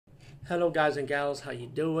Hello guys and gals, how you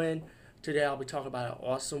doing? Today I'll be talking about an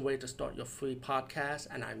awesome way to start your free podcast,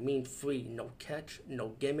 and I mean free, no catch, no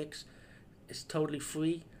gimmicks. It's totally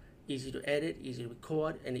free, easy to edit, easy to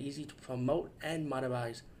record, and easy to promote and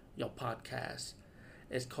monetize your podcast.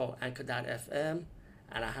 It's called Anchor.fm,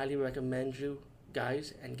 and I highly recommend you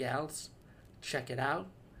guys and gals check it out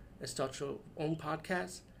and start your own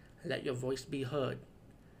podcast and let your voice be heard.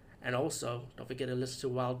 And also, don't forget to listen to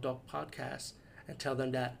Wild Dog Podcast and tell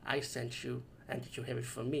them that I sent you and that you hear it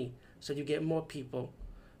from me. So you get more people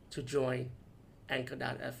to join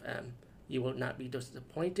Anchor.fm. You will not be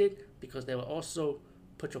disappointed because they will also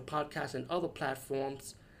put your podcast in other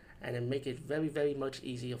platforms and then make it very, very much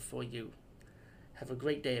easier for you. Have a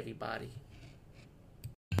great day, everybody.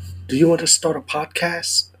 Do you want to start a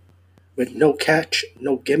podcast with no catch,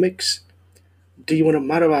 no gimmicks? Do you want to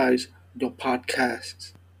monetize your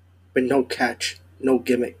podcast with no catch, no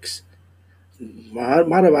gimmicks?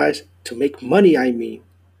 Monetize to make money, I mean.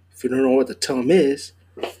 If you don't know what the term is,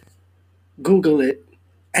 Google it,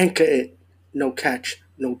 anchor it, no catch,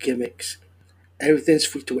 no gimmicks. Everything's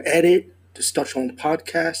free to edit, to start your own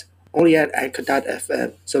podcast, only at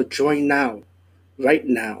anchor.fm. So join now, right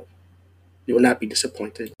now. You will not be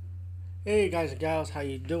disappointed. Hey guys and gals, how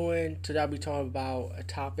you doing? Today I'll be talking about a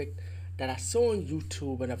topic that I saw on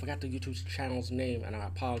YouTube, and I forgot the YouTube channel's name, and I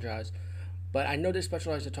apologize. But I know they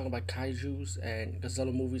specialize in talking about kaijus and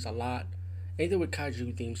Godzilla movies a lot. Anything with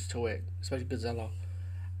kaiju themes to it, especially Godzilla.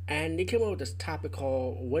 And they came up with this topic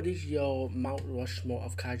called "What is your Mount Rushmore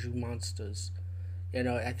of kaiju monsters?" You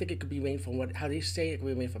know, I think it could be made from how they say it could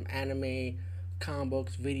be made from anime, comic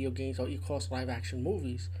books, video games, or of course live action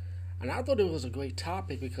movies. And I thought it was a great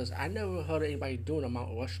topic because I never heard of anybody doing a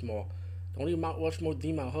Mount Rushmore. The only Mount Rushmore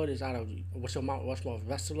theme I heard is out of what's your Mount Rushmore of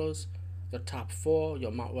wrestlers, the top four, your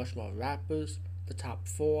Mount Rushmore of rappers, the top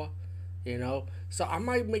four, you know. So I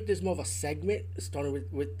might make this more of a segment, starting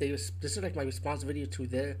this is like my response video to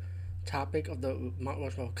their topic of the Mount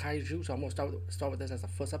Rushmore of Kaiju. So I'm gonna start with this as the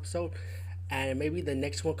first episode, and maybe the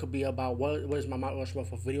next one could be about what is my Mount Rushmore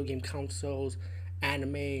for video game consoles,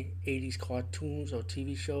 anime, 80s cartoons or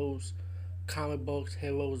TV shows, comic books,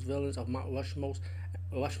 heroes, villains of Mount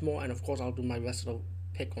Rushmore, and of course I'll do my rest of the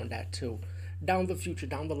pick on that too. Down the future,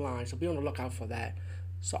 down the line, so be on the lookout for that.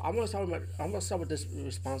 So I'm gonna start with this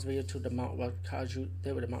response video to the Kaiju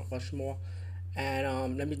there with the Mount Rushmore,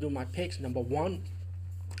 and let me do my picks. Number one,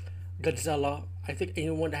 Godzilla. I think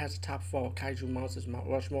anyone that has the top four kaiju monsters Mount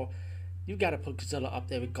Rushmore, you gotta put Godzilla up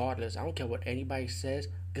there regardless. I don't care what anybody says.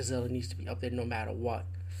 Godzilla needs to be up there no matter what.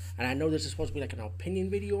 And I know this is supposed to be like an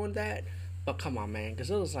opinion video on that, but come on, man.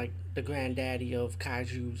 Godzilla's like the granddaddy of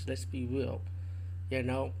kaijus. Let's be real, you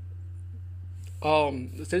know.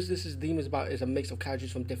 Since this is theme is a mix of kaijus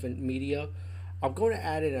from different media, I'm going to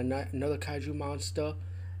add in another kaiju monster,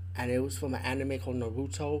 and it was from an anime called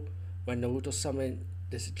Naruto, when Naruto summoned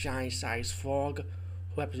this giant sized frog,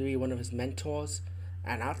 who happens to be one of his mentors.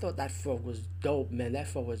 And I thought that frog was dope, man. That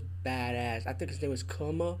frog was badass. I think his name is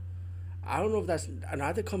Kuma. I don't know if that's. No,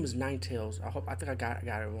 I think Kuma's Nine Tails. I think I got it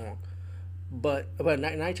wrong. But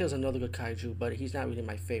Nine Tails is another good kaiju, but he's not really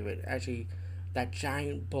my favorite. Actually, that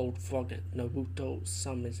giant bold frog that Naruto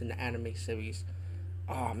summons in the anime series.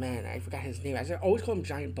 Oh man, I forgot his name. I always call him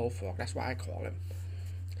Giant Bullfrog. That's why I call him.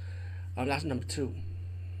 That's number two.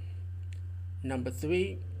 Number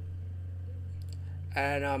three,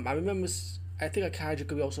 and I remember. I think a kaiju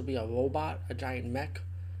could also be a robot, a giant mech.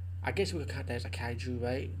 I guess we could count that as a kaiju,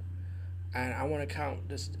 right? And I want to count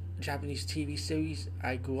this Japanese TV series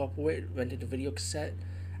I grew up with, rented the video cassette,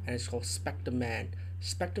 and it's called Spectre Man.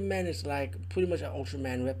 Spectre Man is like pretty much an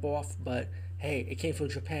Ultraman ripoff, but hey, it came from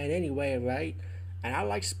Japan anyway, right? And I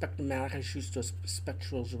like Spectre Man. I like how he shoots the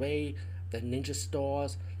Spectral's ray, the ninja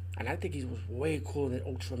stars, and I think he was way cooler than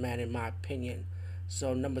Ultraman in my opinion.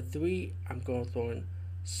 So number three, I'm going to throw in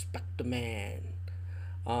Spectre Man.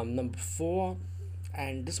 Number four,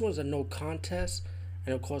 and this one's a no contest,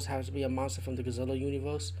 and of course has to be a monster from the Godzilla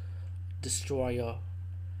universe, Destroyer.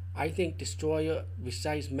 I think Destroyer,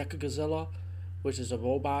 besides Mecha Godzilla, which is a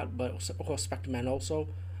robot, but of course Spectre Man also,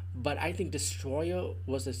 but I think Destroyer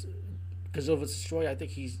was this Godzilla Destroyer. I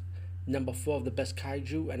think he's number four of the best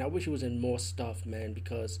kaiju, and I wish he was in more stuff, man,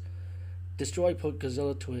 because Destroyer put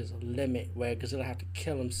Godzilla to his limit, where Godzilla had to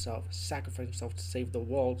kill himself, sacrifice himself to save the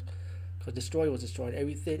world. Because Destroyer was destroying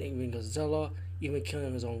everything, even Godzilla, even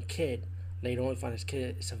killing his own kid. Later on, find his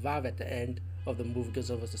kid survive at the end of the movie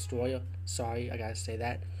Godzilla vs. Destroyer. Sorry, I gotta say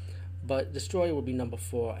that. But Destroyer will be number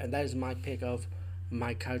four, and that is my pick of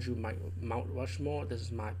my kaiju, my Mount Rushmore. This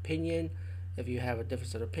is my opinion. If you have a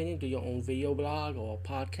difference of opinion, do your own video blog or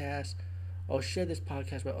podcast, or share this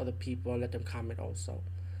podcast with other people and let them comment also.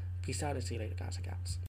 Peace out and see you later, guys and gals.